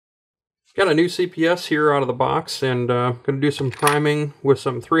Got a new CPS here out of the box, and going to do some priming with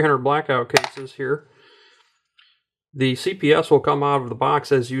some 300 blackout cases here. The CPS will come out of the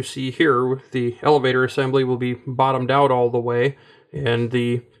box as you see here. The elevator assembly will be bottomed out all the way, and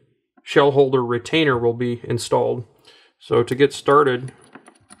the shell holder retainer will be installed. So to get started,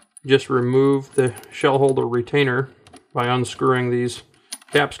 just remove the shell holder retainer by unscrewing these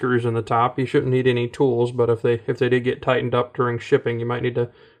cap screws in the top. You shouldn't need any tools, but if they did get tightened up during shipping, you might need to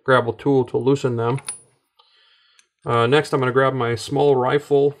grab a tool to loosen them. Next, I'm going to grab my small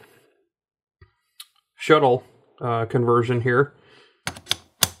rifle shuttle conversion here.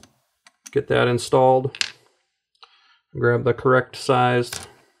 Get that installed. Grab the correct sized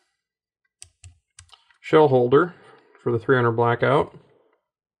shell holder for the 300 blackout.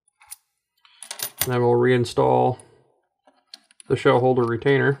 And then we'll reinstall the shell holder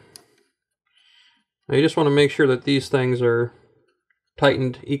retainer. Now you just want to make sure that these things are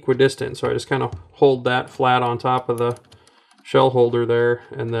tightened equidistant, so I just kind of hold that flat on top of the shell holder there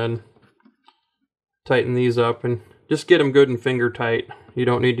and then tighten these up and just get them good and finger tight. You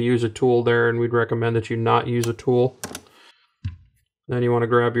don't need to use a tool there, and we'd recommend that you not use a tool. Then you want to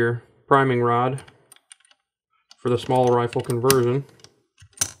grab your priming rod for the small rifle conversion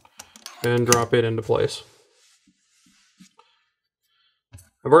and drop it into place.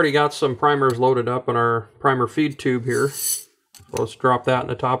 I've already got some primers loaded up in our primer feed tube here. Let's drop that in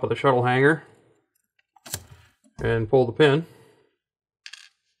the top of the shuttle hanger and pull the pin.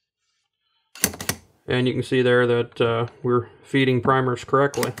 And you can see there that we're feeding primers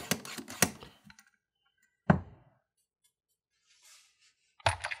correctly.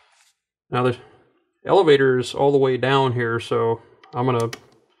 Now the elevator is all the way down here, so I'm going to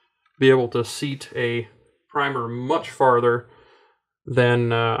be able to seat a primer much farther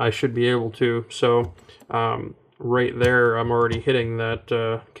than I should be able to. So right there, I'm already hitting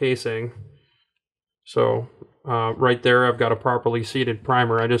that casing. So right there, I've got a properly seated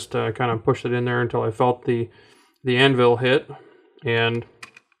primer. I just kind of pushed it in there until I felt the anvil hit. And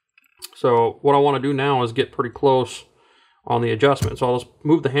so what I want to do now is get pretty close on the adjustment. So I'll just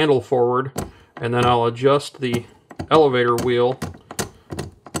move the handle forward, and then I'll adjust the elevator wheel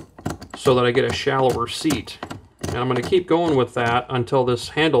so that I get a shallower seat. And I'm going to keep going with that until this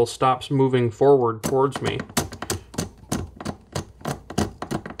handle stops moving forward towards me.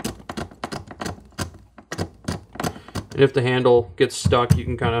 And if the handle gets stuck, you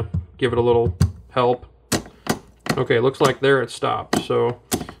can kind of give it a little help. Okay, looks like there it stopped. So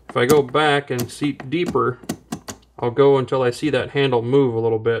if I go back and seat deeper, I'll go until I see that handle move a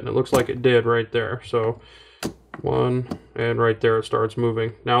little bit, and it looks like it did right there. So one, and right there it starts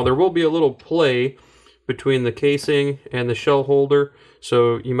moving. Now there will be a little play between the casing and the shell holder,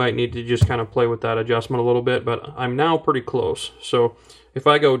 so you might need to just kind of play with that adjustment a little bit, but I'm now pretty close. So if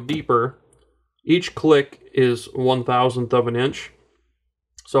I go deeper, each click is 1/1000th of an inch.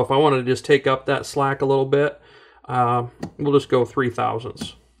 So if I wanted to just take up that slack a little bit, we'll just go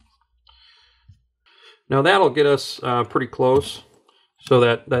 3/1000ths. Now that'll get us pretty close. So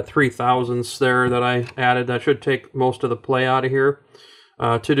that 3/1000ths there that I added, that should take most of the play out of here.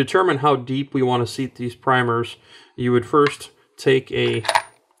 To determine how deep we want to seat these primers, you would first take a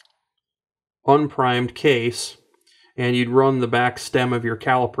unprimed case and you'd run the back stem of your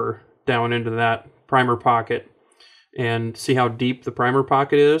caliper down into that primer pocket and see how deep the primer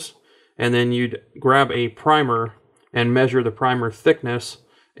pocket is. And then you'd grab a primer and measure the primer thickness,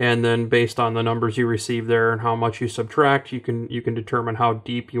 and then based on the numbers you receive there and how much you subtract, you can determine how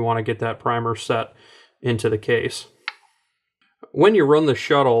deep you want to get that primer set into the case. When you run the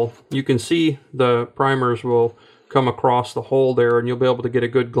shuttle, you can see the primers will come across the hole there, and you'll be able to get a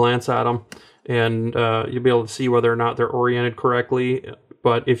good glance at them, and you'll be able to see whether or not they're oriented correctly.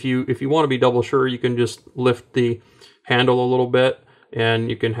 But if you want to be double sure, you can just lift the handle a little bit,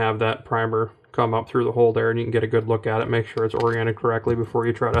 and you can have that primer come up through the hole there, and you can get a good look at it, make sure it's oriented correctly before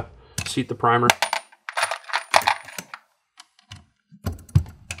you try to seat the primer.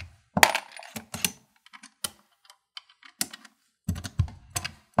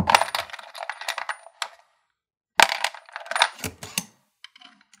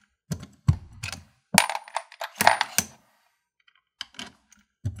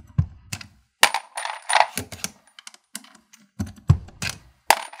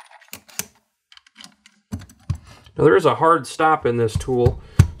 Now there is a hard stop in this tool,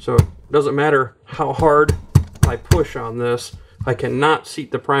 so it doesn't matter how hard I push on this, I cannot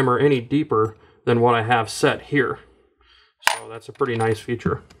seat the primer any deeper than what I have set here. So that's a pretty nice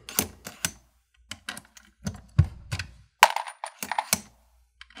feature.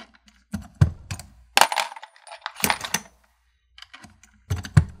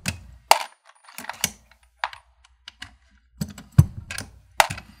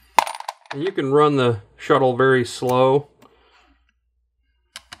 And you can run the shuttle very slow,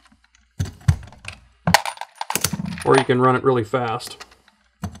 or you can run it really fast.